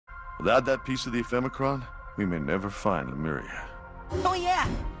Without that piece of the ephemicron, we may never find Lemuria. Oh yeah!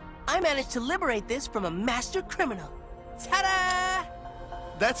 I managed to liberate this from a master criminal. Ta-da!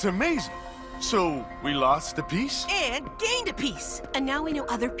 That's amazing! So, we lost a piece? And gained a piece! And now we know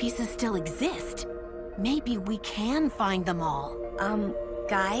other pieces still exist. Maybe we can find them all.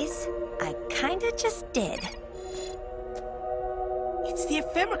 Guys, I kinda just did. It's the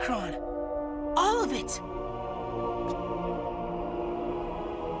ephemicron. All of it.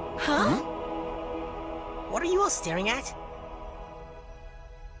 Huh? What are you all staring at?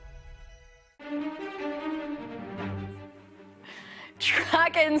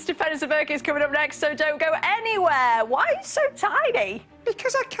 Dragons Defenders of Urk is coming up next, so don't go anywhere. Why are you so tiny?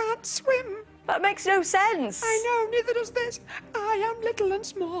 Because I can't swim. That makes no sense. I know, neither does this. I am little and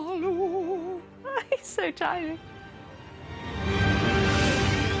small. Oh. He's so tiny.